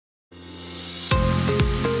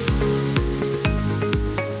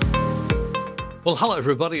Well, hello,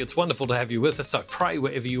 everybody. It's wonderful to have you with us. I pray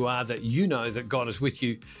wherever you are that you know that God is with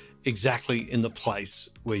you exactly in the place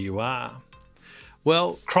where you are.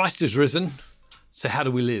 Well, Christ is risen, so how do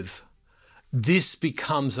we live? This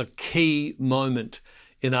becomes a key moment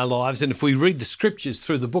in our lives. And if we read the scriptures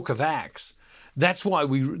through the book of Acts, that's why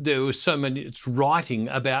there was so many, it's writing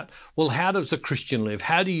about, well, how does a Christian live?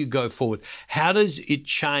 How do you go forward? How does it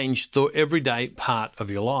change the everyday part of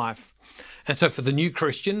your life? And so for the new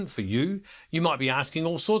Christian, for you might be asking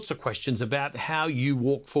all sorts of questions about how you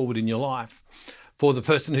walk forward in your life. For the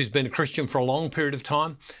person who's been a Christian for a long period of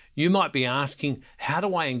time, you might be asking, how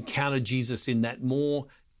do I encounter Jesus in that more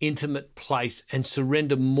intimate place and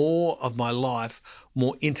surrender more of my life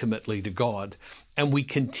more intimately to God? And we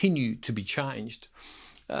continue to be changed.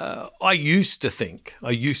 I used to think,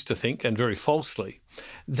 and very falsely,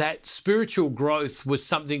 that spiritual growth was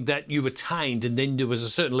something that you attained and then there was a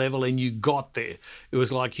certain level and you got there. It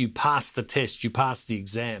was like you passed the test, you passed the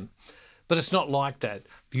exam. But it's not like that.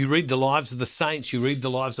 If you read the lives of the saints, you read the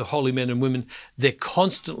lives of holy men and women, they're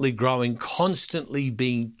constantly growing, constantly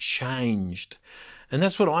being changed. And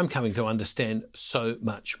that's what I'm coming to understand so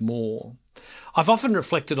much more. I've often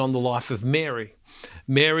reflected on the life of Mary.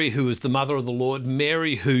 Mary, who was the mother of the Lord,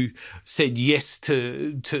 Mary, who said yes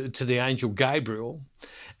to the angel Gabriel.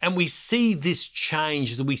 And we see this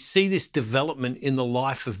change, we see this development in the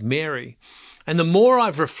life of Mary. And the more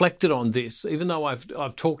I've reflected on this, even though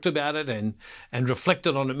I've talked about it and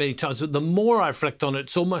reflected on it many times, but the more I reflect on it,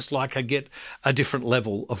 it's almost like I get a different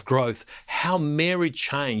level of growth. How Mary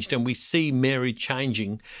changed, and we see Mary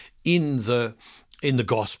changing in the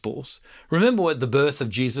Gospels. Remember what the birth of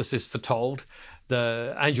Jesus is foretold?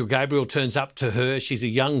 The angel Gabriel turns up to her. She's a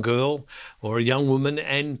young girl or a young woman,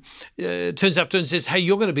 and turns up to her and says, "Hey,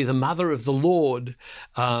 you're going to be the mother of the Lord."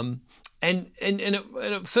 And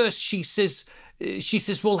at first she says,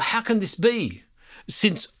 "Well, how can this be?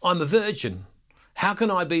 Since I'm a virgin, how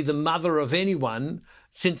can I be the mother of anyone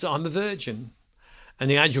since I'm a virgin?"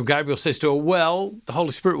 And the angel Gabriel says to her, "Well, the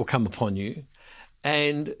Holy Spirit will come upon you,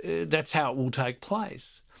 and that's how it will take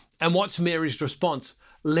place." And what's Mary's response?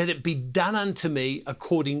 "Let it be done unto me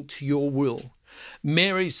according to your will."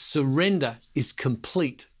 Mary's surrender is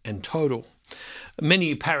complete and total.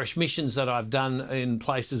 Many parish missions that I've done in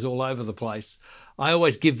places all over the place, I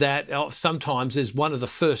always give that sometimes as one of the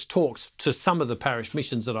first talks to some of the parish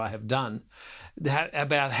missions that I have done,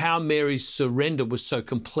 about how Mary's surrender was so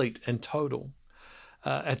complete and total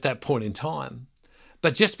at that point in time.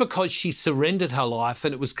 But just because she surrendered her life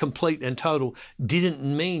and it was complete and total didn't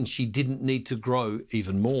mean she didn't need to grow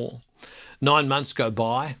even more. 9 months go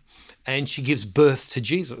by and she gives birth to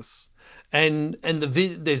Jesus. And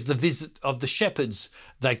there's the visit of the shepherds.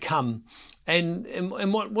 They come. And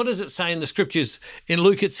what does it say in the scriptures? In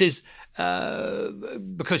Luke it says,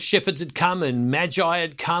 because shepherds had come and magi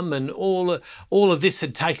had come and all of this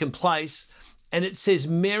had taken place. And it says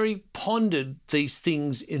Mary pondered these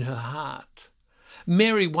things in her heart.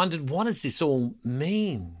 Mary wondered, what does this all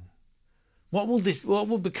mean? What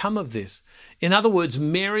will become of this? In other words,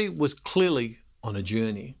 Mary was clearly on a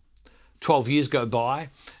journey. 12 years go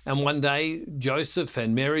by, and one day Joseph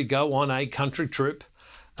and Mary go on a country trip,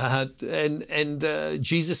 and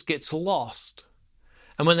Jesus gets lost.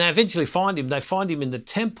 And when they eventually find him, they find him in the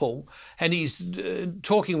temple, and he's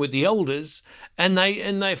talking with the elders, and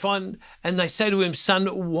they say to him, "Son,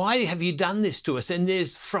 why have you done this to us?" And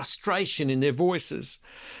there's frustration in their voices.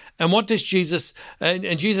 And what does Jesus?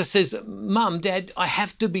 And Jesus says, "Mum, Dad, I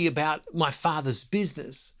have to be about my Father's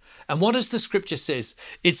business." And what does the scripture says?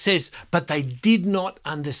 It says, "But they did not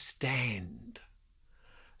understand."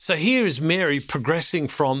 So here is Mary progressing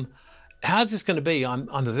from, how's this going to be? I'm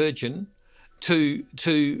a virgin. To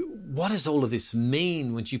what does all of this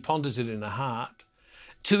mean when she ponders it in her heart,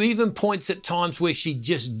 to even points at times where she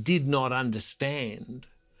just did not understand.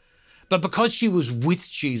 But because she was with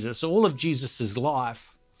Jesus, all of Jesus's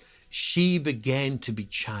life, she began to be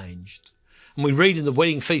changed. And we read in the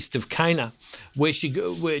wedding feast of Cana, where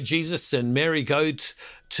Jesus and Mary go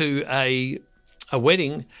to a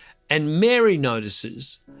wedding, and Mary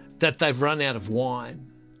notices that they've run out of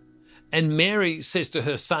wine. And Mary says to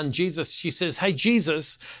her son, Jesus, she says, "Hey,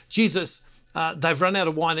 Jesus, they've run out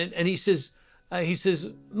of wine." And he says,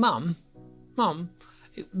 Mum,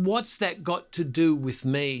 what's that got to do with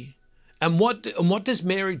me? And what does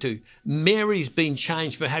Mary do? Mary's been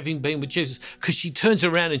changed for having been with Jesus, because she turns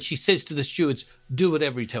around and she says to the stewards, "Do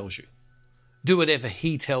whatever he tells you. Do whatever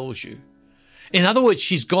he tells you." In other words,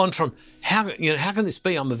 she's gone from, how can this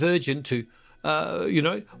be? I'm a virgin, to,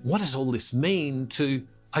 what does all this mean, to,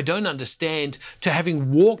 I don't understand, to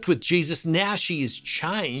having walked with Jesus. Now she is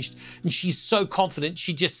changed and she's so confident.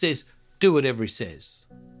 She just says, Do whatever he says.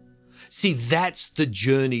 See, that's the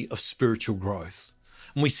journey of spiritual growth.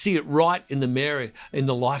 And we see it right in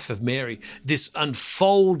the life of Mary, this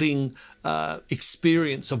unfolding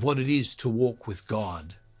experience of what it is to walk with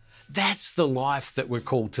God. That's the life that we're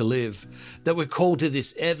called to live, that we're called to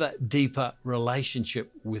this ever deeper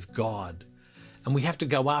relationship with God. And we have to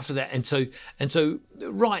go after that. And so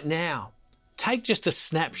right now, take just a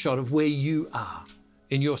snapshot of where you are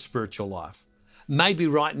in your spiritual life. Maybe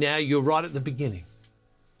right now you're right at the beginning.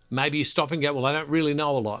 Maybe you stop and go, well, I don't really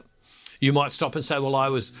know a lot. You might stop and say, well, I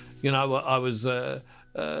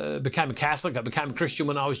became a Catholic. I became a Christian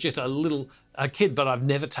when I was just a kid, but I've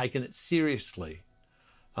never taken it seriously.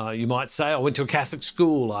 You might say, I went to a Catholic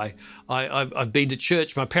school. I've been to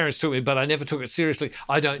church. My parents took me, but I never took it seriously.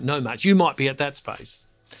 I don't know much. You might be at that space.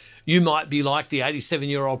 You might be like the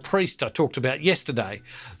 87-year-old priest I talked about yesterday,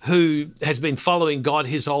 who has been following God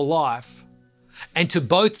his whole life. And to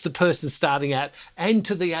both the person starting out and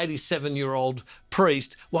to the 87-year-old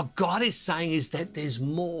priest, what God is saying is that there's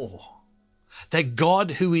more. That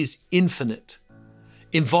God, who is infinite,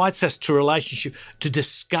 invites us to a relationship to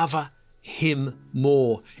discover him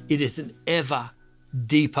more. It is an ever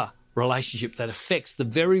deeper relationship that affects the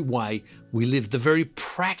very way we live, the very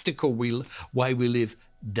practical way we live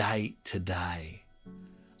day to day.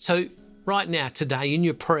 So right now, today, in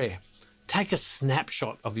your prayer, take a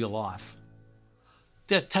snapshot of your life.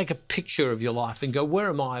 Just take a picture of your life and go, where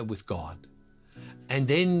am I with God? And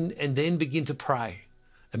then begin to pray.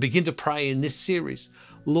 And begin to pray in this series,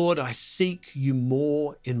 Lord, I seek you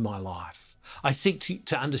more in my life. I seek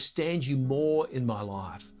to understand you more in my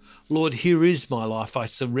life. Lord, here is my life. I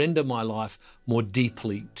surrender my life more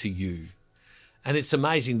deeply to you. And it's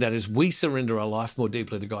amazing that as we surrender our life more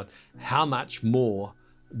deeply to God, how much more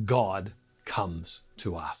God comes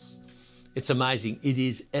to us. It's amazing. It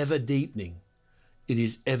is ever deepening. It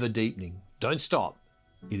is ever deepening. Don't stop.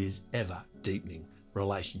 It is ever deepening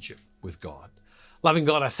relationship with God. Loving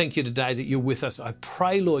God, I thank you today that you're with us. I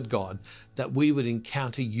pray, Lord God, that we would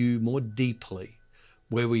encounter you more deeply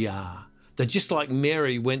where we are. That just like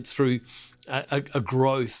Mary went through a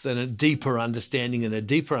growth and a deeper understanding,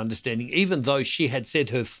 even though she had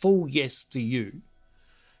said her full yes to you,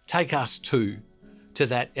 take us to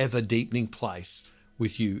that ever deepening place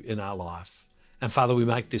with you in our life. And Father, we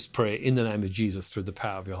make this prayer in the name of Jesus through the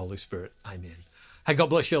power of your Holy Spirit. Amen. Hey, God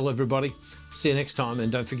bless you all, everybody. See you next time.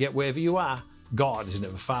 And don't forget, wherever you are, God is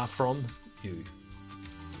never far from you.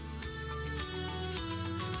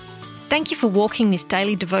 Thank you for walking this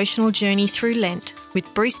daily devotional journey through Lent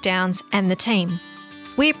with Bruce Downs and the team.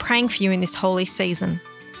 We're praying for you in this holy season.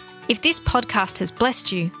 If this podcast has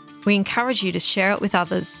blessed you, we encourage you to share it with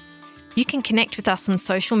others. You can connect with us on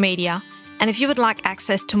social media, and if you would like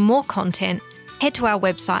access to more content, head to our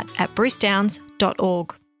website at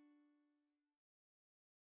brucedowns.org.